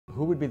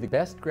Who would be the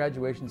best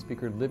graduation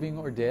speaker, living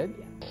or dead?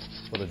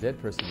 Well, the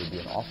dead person would be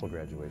an awful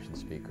graduation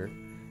speaker,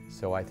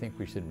 so I think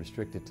we should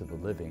restrict it to the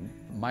living.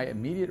 My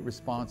immediate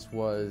response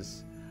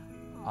was,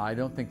 I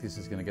don't think this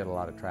is going to get a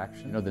lot of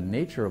traction. You know, the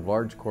nature of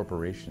large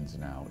corporations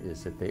now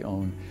is that they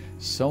own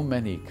so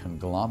many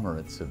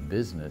conglomerates of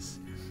business,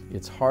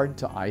 it's hard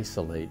to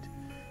isolate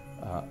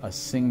a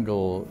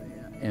single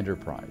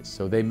enterprise.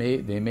 So they may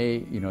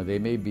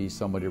be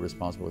somewhat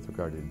irresponsible with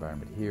regard to the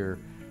environment here,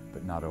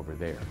 but not over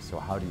there. So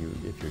how do you,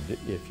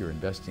 if you're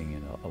investing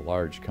in a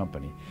large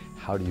company,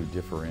 how do you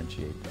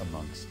differentiate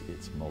amongst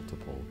its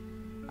multiple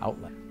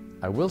outlets?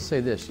 I will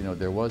say this, you know,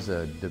 there was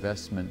a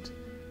divestment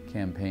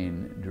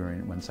campaign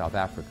when South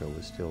Africa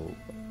was still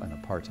an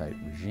apartheid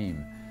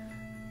regime,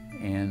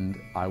 and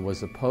I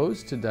was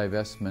opposed to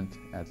divestment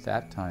at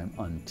that time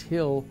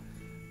until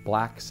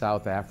black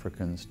South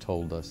Africans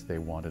told us they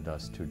wanted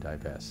us to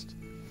divest.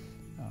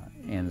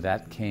 And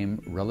that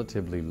came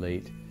relatively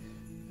late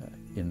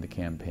in the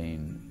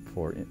campaign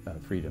for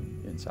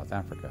freedom in South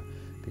Africa,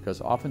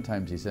 because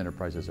oftentimes these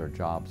enterprises are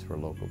jobs for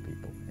local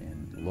people,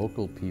 and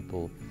local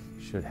people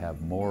should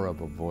have more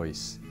of a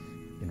voice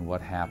in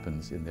what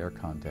happens in their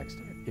context.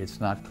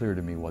 It's not clear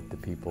to me what the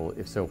people,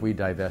 if we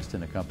divest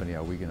in a company,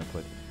 are we going to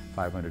put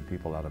 500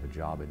 people out of a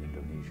job in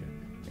Indonesia?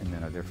 And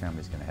then are their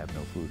families going to have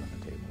no food on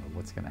the table?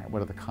 Or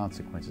what are the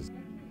consequences?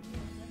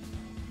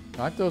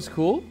 Aren't those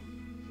cool?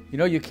 You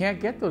know, you can't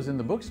get those in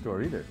the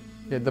bookstore either.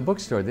 Yeah, the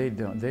bookstore, they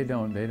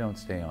don't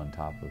stay on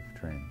top of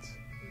trends.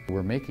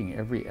 We're making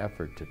every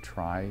effort to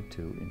try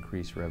to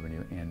increase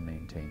revenue and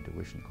maintain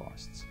tuition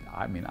costs.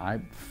 I mean,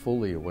 I'm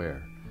fully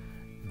aware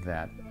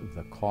that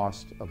the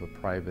cost of a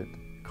private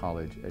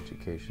college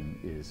education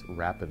is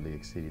rapidly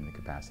exceeding the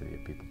capacity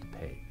of people to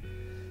pay.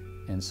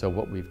 And so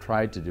what we've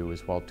tried to do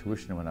is, while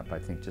tuition went up, I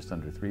think, just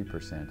under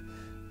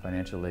 3%,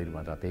 financial aid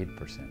went up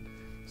 8%.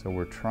 So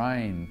we're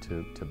trying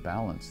to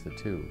balance the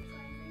two.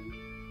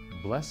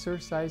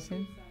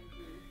 Blessercizing?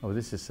 Oh,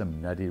 this is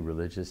some nutty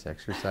religious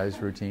exercise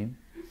routine.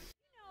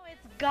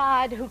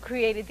 God who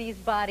created these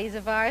bodies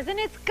of ours, and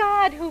it's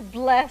God who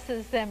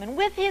blesses them, and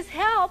with His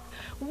help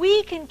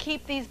we can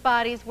keep these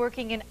bodies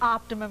working in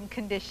optimum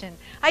condition.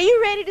 Are you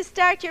ready to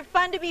start your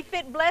Fun to Be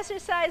Fit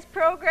Blessercise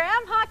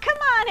program? Huh? Come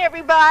on,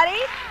 everybody.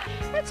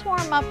 Let's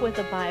warm up with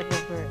a Bible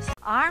verse.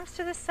 Arms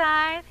to the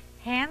side,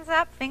 hands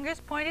up, fingers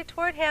pointed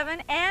toward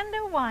heaven, and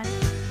a 1,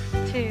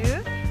 2,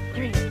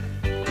 3,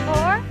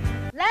 4.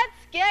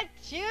 Let's get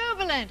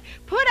jubilant.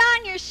 Put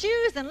on your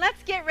shoes and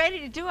let's get ready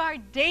to do our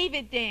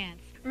David dance.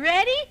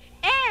 Ready?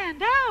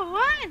 And a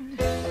 1.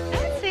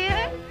 That's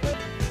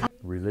it.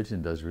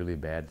 Religion does really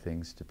bad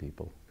things to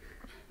people.